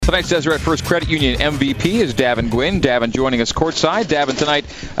Tonight's Deseret First Credit Union MVP is Davin Gwynn. Davin joining us courtside. Davin tonight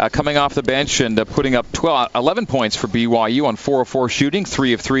coming off the bench and putting up 11 points for BYU on 4 of 4 shooting,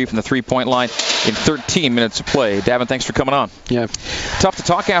 3 of 3 from the three-point line in 13 minutes of play. Davin, thanks for coming on. Yeah. Tough to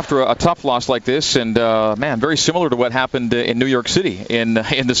talk after a tough loss like this, and man, very similar to what happened in New York City in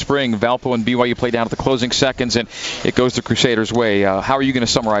the spring. Valpo and BYU played down at the closing seconds, and it goes the Crusaders' way. How are you going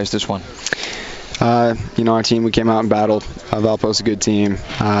to summarize this one? Our team, we came out and battled. Valpo's a good team.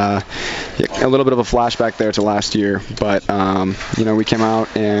 A little bit of a flashback there to last year, but we came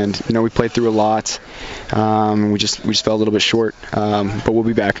out and we played through a lot. We just fell a little bit short, but we'll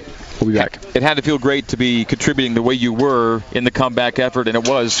be back. We'll be back. It had to feel great to be contributing the way you were in the comeback effort, and it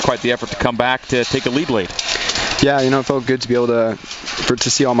was quite the effort to come back to take a lead late. Yeah, it felt good to be able to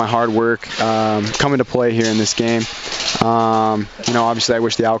see all my hard work come into play here in this game. Obviously I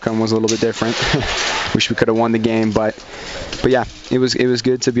wish the outcome was a little bit different. Wish we could have won the game, but yeah, it was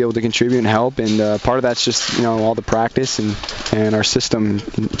good to be able to contribute and help, and part of that's just all the practice and our system.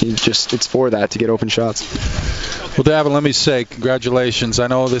 It's for that, to get open shots. Well, Davin, let me say congratulations. I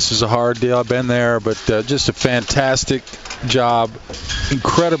know this is a hard deal. I've been there, but just a fantastic job,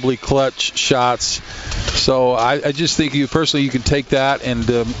 incredibly clutch shots. So I just think you can take that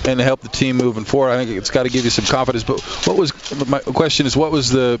and help the team moving forward. I think it's got to give you some confidence. But my question is, what was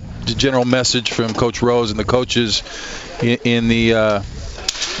the general message from Coach Rose and the coaches in the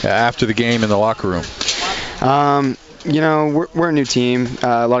after the game in the locker room? We're a new team.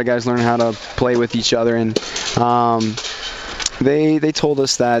 A lot of guys learn how to play with each other, and they told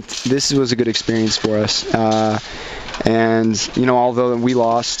us that this was a good experience for us. Although we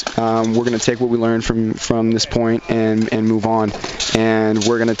lost, we're going to take what we learned from this point and move on. And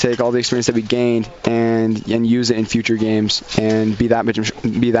we're going to take all the experience that we gained and use it in future games and be that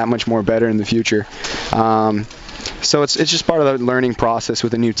much more better in the future. So it's just part of the learning process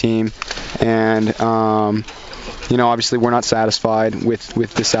with a new team. And obviously we're not satisfied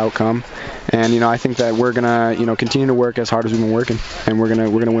with this outcome. And I think that we're gonna continue to work as hard as we've been working, and we're gonna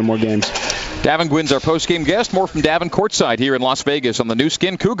win more games. Davin Gwynn's our post-game guest. More from Davin courtside here in Las Vegas on the new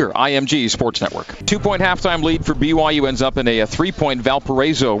Skin Cougar IMG Sports Network. 2-point halftime lead for BYU ends up in a 3-point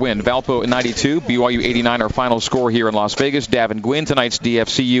Valparaiso win. Valpo 92, BYU 89, our final score here in Las Vegas. Davin Gwynn, tonight's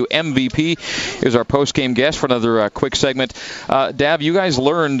DFCU MVP, is our post-game guest for another quick segment. Dav, you guys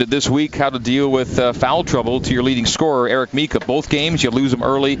learned this week how to deal with foul trouble to your leading scorer, Eric Mika. Both games, you lose them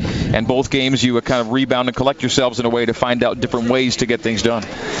early, and both games you kind of rebound and collect yourselves in a way to find out different ways to get things done.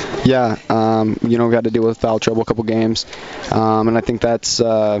 Yeah, we got to deal with foul trouble a couple games, and I think that's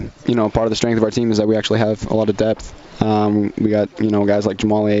part of the strength of our team is that we actually have a lot of depth. We got guys like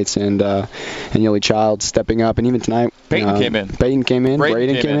Jamal Yates and Yoli Child stepping up, and even tonight Braden came in. Braden came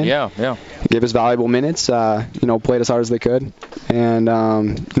in. Yeah. Gave us valuable minutes. Played as hard as they could, and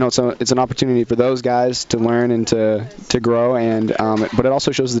it's an opportunity for those guys to learn and to grow, and but it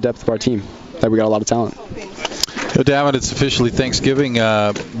also shows the depth of our team that we got a lot of talent. Davin, it's officially Thanksgiving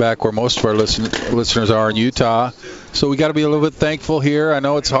back where most of our listeners are in Utah. So we got to be a little bit thankful here. I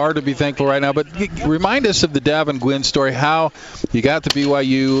know it's hard to be thankful right now, but remind us of the Davin Gwynn story, how you got to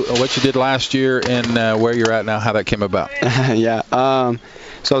BYU, what you did last year, and where you're at now, how that came about. Yeah.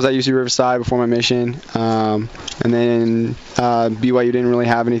 So I was at UC Riverside before my mission, and then BYU didn't really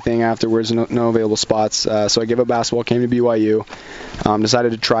have anything afterwards, no available spots. So I gave up basketball, came to BYU,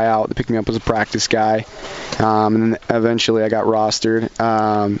 decided to try out. They picked me up as a practice guy, and then eventually I got rostered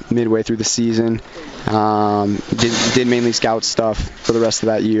midway through the season. Did mainly scout stuff for the rest of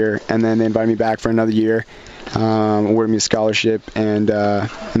that year, and then they invited me back for another year. Awarded me a scholarship, and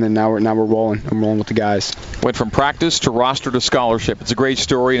then now we're rolling. I'm rolling with the guys. Went from practice to roster to scholarship. It's a great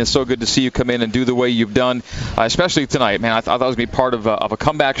story, and it's so good to see you come in and do the way you've done, especially tonight. Man, I thought it was going to be part of a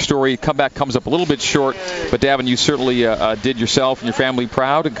comeback story. Comeback comes up a little bit short, but Davin, you certainly did yourself and your family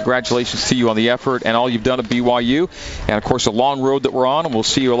proud, and congratulations to you on the effort and all you've done at BYU. And, of course, a long road that we're on, and we'll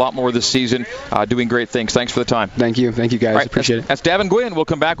see you a lot more this season doing great things. Thanks for the time. Thank you, guys. Right, appreciate it. That's Davin Gwynn. We'll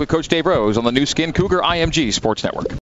come back with Coach Dave Rose on the new Skin Cougar IMG Sports Network.